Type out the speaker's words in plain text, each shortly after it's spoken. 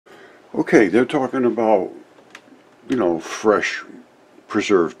Okay, they're talking about, fresh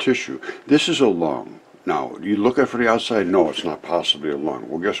preserved tissue. This is a lung. Now, you look at it from the outside, no, it's not possibly a lung.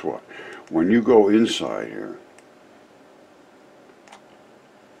 Well, guess what? When you go inside here,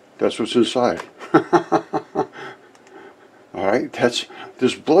 that's what's inside. All right,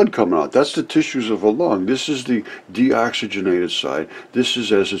 there's blood coming out. That's the tissues of a lung. This is the deoxygenated side. This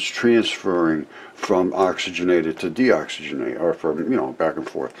is as it's transferring from oxygenated to deoxygenated, or from, back and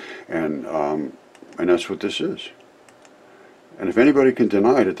forth. And that's what this is. And if anybody can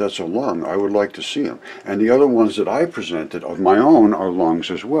deny that that's a lung, I would like to see them. And the other ones that I presented of my own are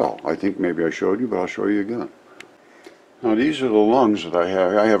lungs as well. I think maybe I showed you, but I'll show you again. Now these are the lungs that I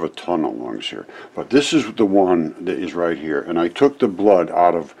have. I have a ton of lungs here. But this is the one that is right here. And I took the blood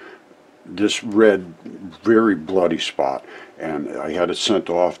out of this red, very bloody spot. And I had it sent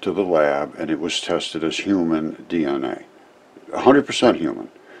off to the lab, and it was tested as human DNA. 100% human.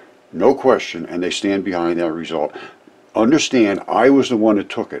 No question, and they stand behind that result. Understand, I was the one that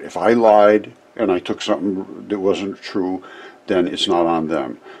took it. If I lied and I took something that wasn't true, then it's not on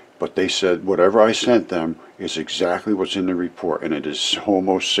them. But they said whatever I sent them is exactly what's in the report, and it is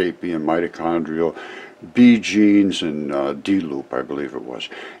Homo sapien, mitochondrial, B genes, and D loop, I believe it was.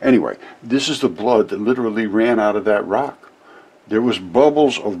 Anyway, this is the blood that literally ran out of that rock. There was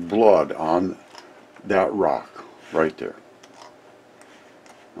bubbles of blood on that rock right there.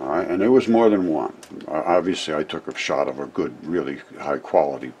 All right, and there was more than one. Obviously, I took a shot of a good, really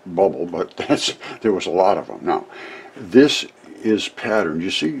high-quality bubble, but there was a lot of them. Now, this is patterned. You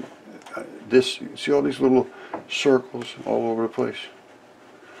see this? You see all these little circles all over the place?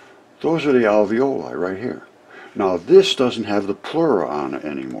 Those are the alveoli right here. Now, this doesn't have the pleura on it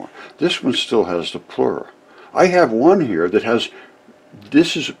anymore. This one still has the pleura. I have one here that has.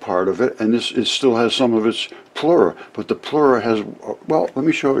 This is a part of it, and it still has some of its pleura, but the pleura has, well, let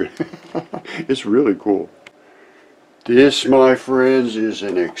me show you. It's really cool. This, my friends, is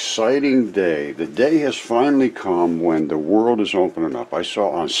an exciting day. The day has finally come when the world is opening up. I saw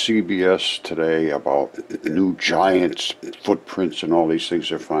on CBS today about new giant footprints and all these things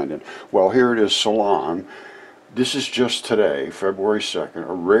they're finding. Well, here it is, Ceylon. This is just today, February 2nd,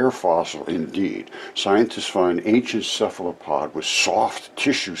 a rare fossil indeed. Scientists find ancient cephalopod with soft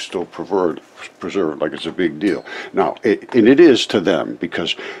tissue still preserved, like it's a big deal. Now, and it is to them,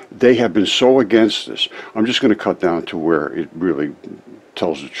 because they have been so against this. I'm just going to cut down to where it really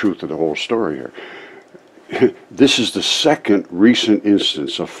tells the truth of the whole story here. This is the second recent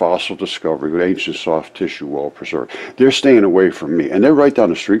instance of fossil discovery with ancient soft tissue well preserved. They're staying away from me, and they're right down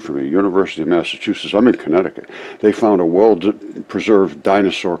the street from me, University of Massachusetts. I'm in Connecticut. They found a well-preserved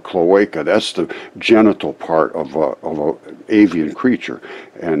dinosaur cloaca. That's the genital part of a avian creature,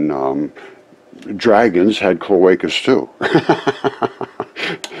 and dragons had cloacas too.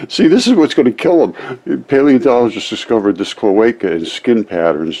 See, this is what's going to kill them. Paleontologists discovered this cloaca in skin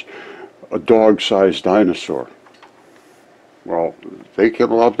patterns. A dog-sized dinosaur. Well, they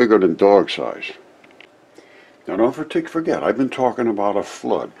came a lot bigger than dog size. Now don't forget, I've been talking about a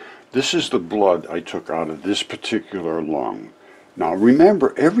flood. This is the blood I took out of this particular lung. Now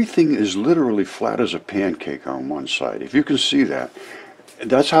remember, everything is literally flat as a pancake on one side. If you can see that,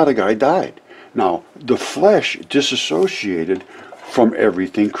 that's how the guy died. Now, the flesh disassociated from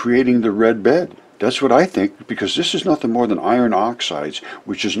everything, creating the red bed. That's what I think, because this is nothing more than iron oxides,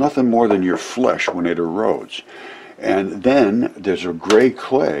 which is nothing more than your flesh when it erodes. And then there's a gray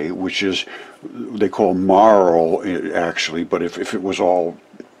clay, which is, they call marl actually, but if it was all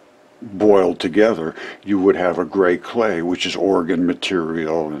boiled together, you would have a gray clay, which is organ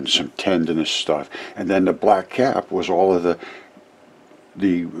material and some tendinous stuff. And then the black cap was all of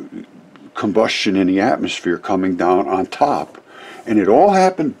the combustion in the atmosphere coming down on top. And it all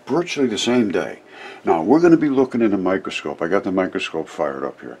happened virtually the same day. Now, we're going to be looking in a microscope. I got the microscope fired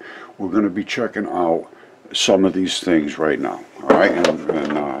up here. We're going to be checking out some of these things right now. All right,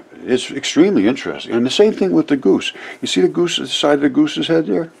 and it's extremely interesting. And the same thing with the goose. You see the goose, the side of the goose's head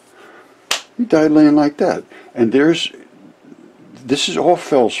there? He died laying like that. And this is all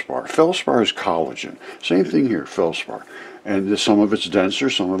feldspar. Feldspar is collagen. Same thing here, feldspar. And some of it's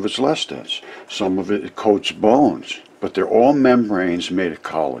denser, some of it's less dense. Some of it coats bones. But they're all membranes made of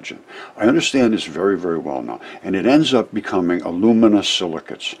collagen. I understand this very, very well now. And it ends up becoming alumina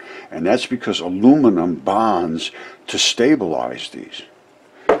silicates. And that's because aluminum bonds to stabilize these.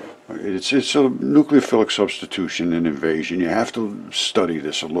 It's a nucleophilic substitution and invasion. You have to study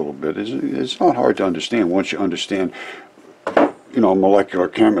this a little bit. It's not hard to understand once you understand, molecular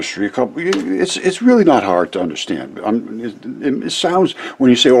chemistry. It's really not hard to understand. It sounds,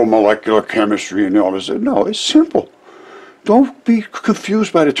 when you say, oh, molecular chemistry and all this, no, it's simple. Don't be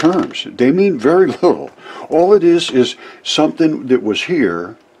confused by the terms. They mean very little. All it is something that was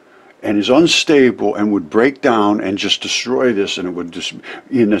here and is unstable and would break down and just destroy this, and it would just,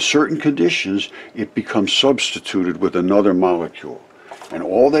 in certain conditions, it becomes substituted with another molecule. And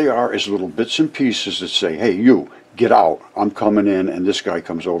all they are is little bits and pieces that say, hey, you, get out. I'm coming in, and this guy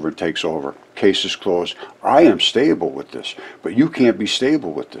comes over and takes over. Case is closed. I am stable with this, but you can't be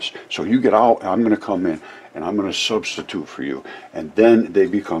stable with this. So you get out, I'm going to come in, and I'm going to substitute for you. And then they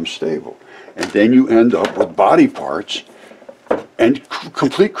become stable. And then you end up with body parts and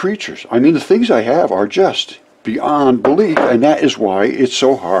complete creatures. I mean, the things I have are just beyond belief, and that is why it's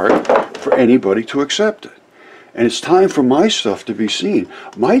so hard for anybody to accept it. And it's time for my stuff to be seen.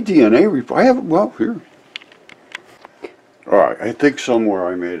 My DNA report, I have, well, here. All right, I think somewhere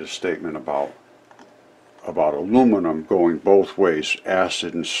I made a statement about aluminum going both ways,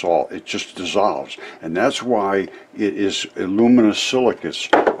 acid and salt. It just dissolves. And that's why it is,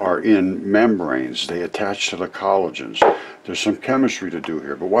 aluminosilicates are in membranes. They attach to the collagens. There's some chemistry to do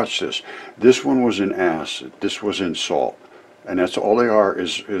here, but watch this. This one was in acid. This was in salt. And that's all they are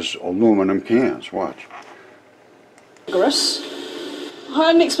is aluminum cans. Watch. Vigorous. I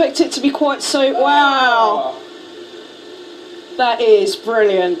hadn't expected it to be quite so... Wow! That is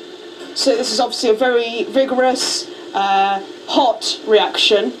brilliant. So this is obviously a very vigorous, hot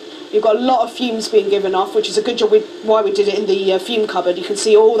reaction. You've got a lot of fumes being given off, which is a good job why we did it in the fume cupboard. You can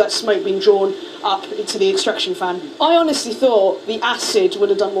see all that smoke being drawn up into the extraction fan. I honestly thought the acid would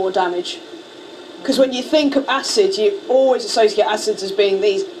have done more damage. Because when you think of acid, you always associate acids as being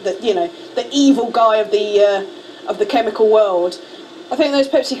the evil guy of the chemical world. I think those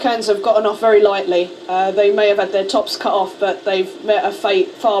Pepsi cans have gotten off very lightly. They may have had their tops cut off, but they've met a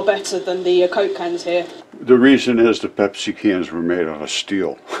fate far better than the Coke cans here. The reason is the Pepsi cans were made out of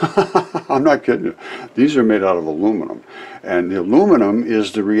steel. I'm not kidding you. These are made out of aluminum. And the aluminum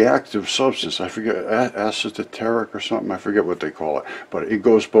is the reactive substance. I forget, acetic or something. I forget what they call it. But it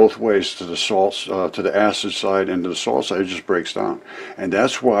goes both ways, to the salts, to the acid side and to the salt side. It just breaks down. And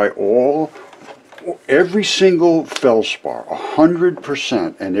that's why every single feldspar,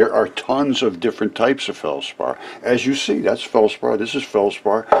 100%, and there are tons of different types of feldspar. As you see, that's feldspar, this is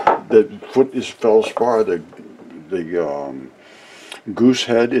feldspar, the foot is feldspar, the goose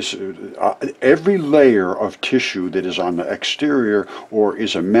head is, every layer of tissue that is on the exterior or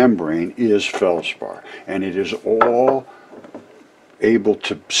is a membrane is feldspar. And it is all able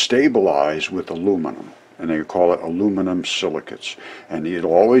to stabilize with aluminum. And they call it aluminum silicates. And it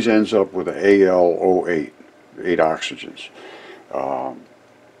always ends up with an AlO8, 8 oxygens.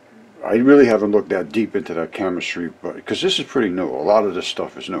 I really haven't looked that deep into that chemistry, but because this is pretty new. A lot of this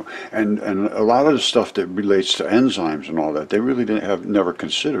stuff is new. And a lot of the stuff that relates to enzymes and all that, they really never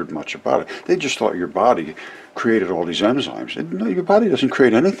considered much about it. They just thought your body created all these enzymes. And no, your body doesn't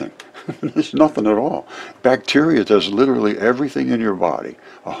create anything. There's nothing at all. Bacteria does literally everything in your body,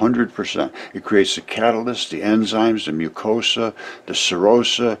 100%. It creates the catalyst, the enzymes, the mucosa, the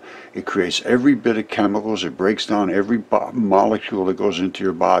serosa. It creates every bit of chemicals. It breaks down every molecule that goes into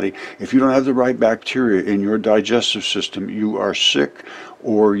your body. If you don't have the right bacteria in your digestive system, you are sick,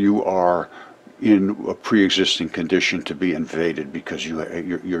 or you are in a pre-existing condition to be invaded, because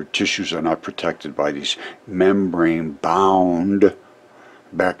your tissues are not protected by these membrane-bound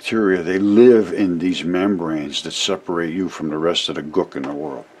bacteria. They live in these membranes that separate you from the rest of the gook in the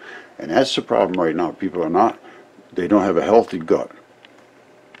world. And that's the problem right now. People they don't have a healthy gut.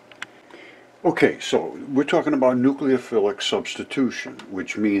 Okay, so we're talking about nucleophilic substitution,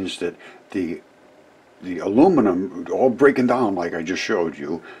 which means that the aluminum, all breaking down like I just showed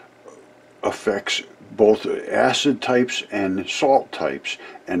you, affects both acid types and salt types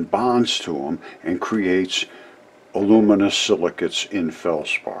and bonds to them and creates aluminosilicates in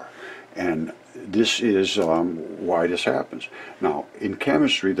feldspar. And this is why this happens. Now, in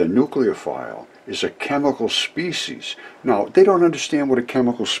chemistry, the nucleophile is a chemical species. Now, they don't understand what a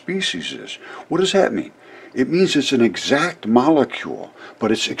chemical species is. What does that mean? It means it's an exact molecule,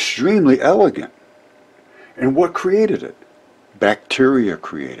 but it's extremely elegant. And what created it? Bacteria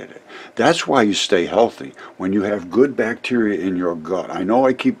created it. That's why you stay healthy, when you have good bacteria in your gut. I know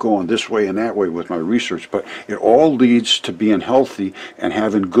I keep going this way and that way with my research, but it all leads to being healthy and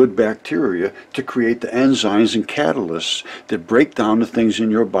having good bacteria to create the enzymes and catalysts that break down the things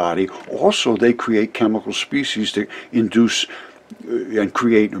in your body. Also, they create chemical species that induce and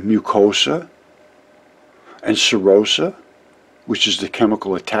create mucosa and serosa which is the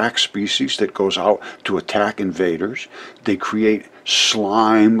chemical attack species that goes out to attack invaders. They create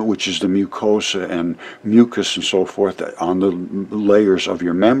slime, which is the mucosa and mucus and so forth on the layers of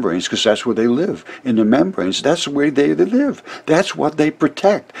your membranes, because that's where they live, in the membranes. That's where they live. That's what they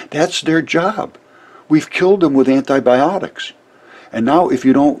protect. That's their job. We've killed them with antibiotics. And now if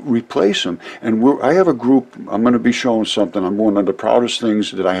you don't replace them, and I have a group, I'm going to be showing something, one of the proudest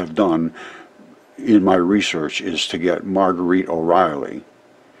things that I have done in my research is to get Marguerite O'Reilly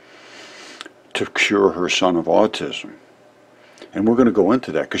to cure her son of autism. And we're going to go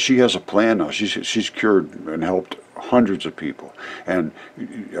into that because she has a plan now. She's cured and helped hundreds of people. And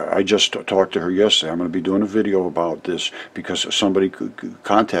I just talked to her yesterday. I'm going to be doing a video about this because somebody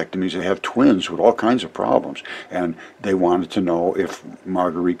contacted me. They have twins with all kinds of problems. And they wanted to know if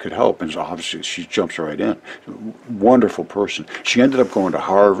Marguerite could help. And so obviously she jumps right in. Wonderful person. She ended up going to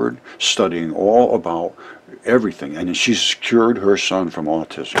Harvard, studying all about everything. And she's cured her son from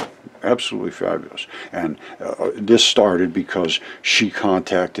autism. Absolutely fabulous. And this started because she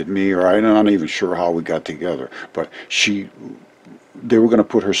contacted me, or I'm not even sure how we got together, but they were going to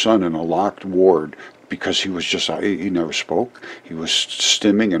put her son in a locked ward because he was just, he never spoke. He was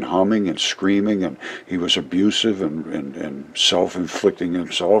stimming and humming and screaming, and he was abusive and self-inflicting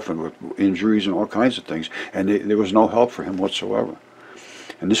himself and with injuries and all kinds of things. And there was no help for him whatsoever.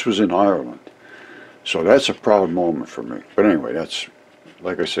 And this was in Ireland. So that's a proud moment for me. But anyway, that's,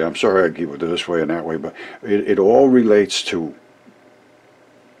 like I say, I'm sorry I give it this way and that way, but it all relates to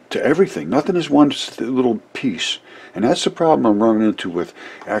everything. Nothing is one little piece. And that's the problem I'm running into with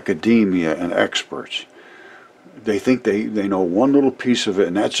academia and experts. They think they know one little piece of it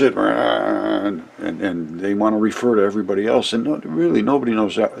and that's it, and they want to refer to everybody else. And really, nobody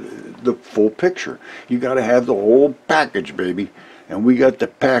knows the full picture. You got to have the whole package, baby. And we got the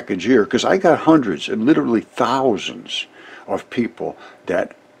package here, because I got hundreds and literally thousands of people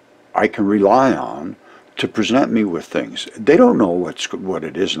that I can rely on to present me with things. They don't know what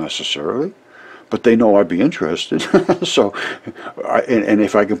it is necessarily, but they know I'd be interested. So, and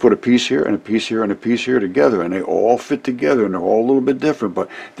if I can put a piece here and a piece here and a piece here together, and they all fit together, and they're all a little bit different, but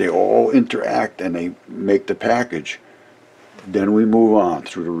they all interact and they make the package, then we move on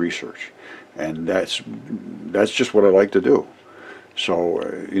through the research. And that's just what I like to do. So,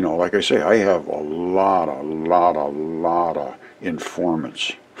 you know, like I say, I have a lot of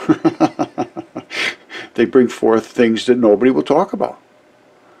informants. They bring forth things that nobody will talk about.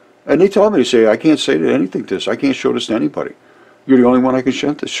 And they tell me, they say, I can't say anything to this. I can't show this to anybody. You're the only one I can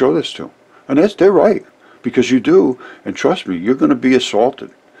show this to. And they're right. Because you do, and trust me, you're going to be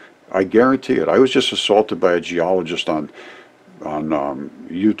assaulted. I guarantee it. I was just assaulted by a geologist on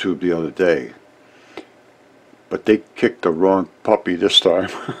YouTube the other day. But they kicked the wrong puppy this time.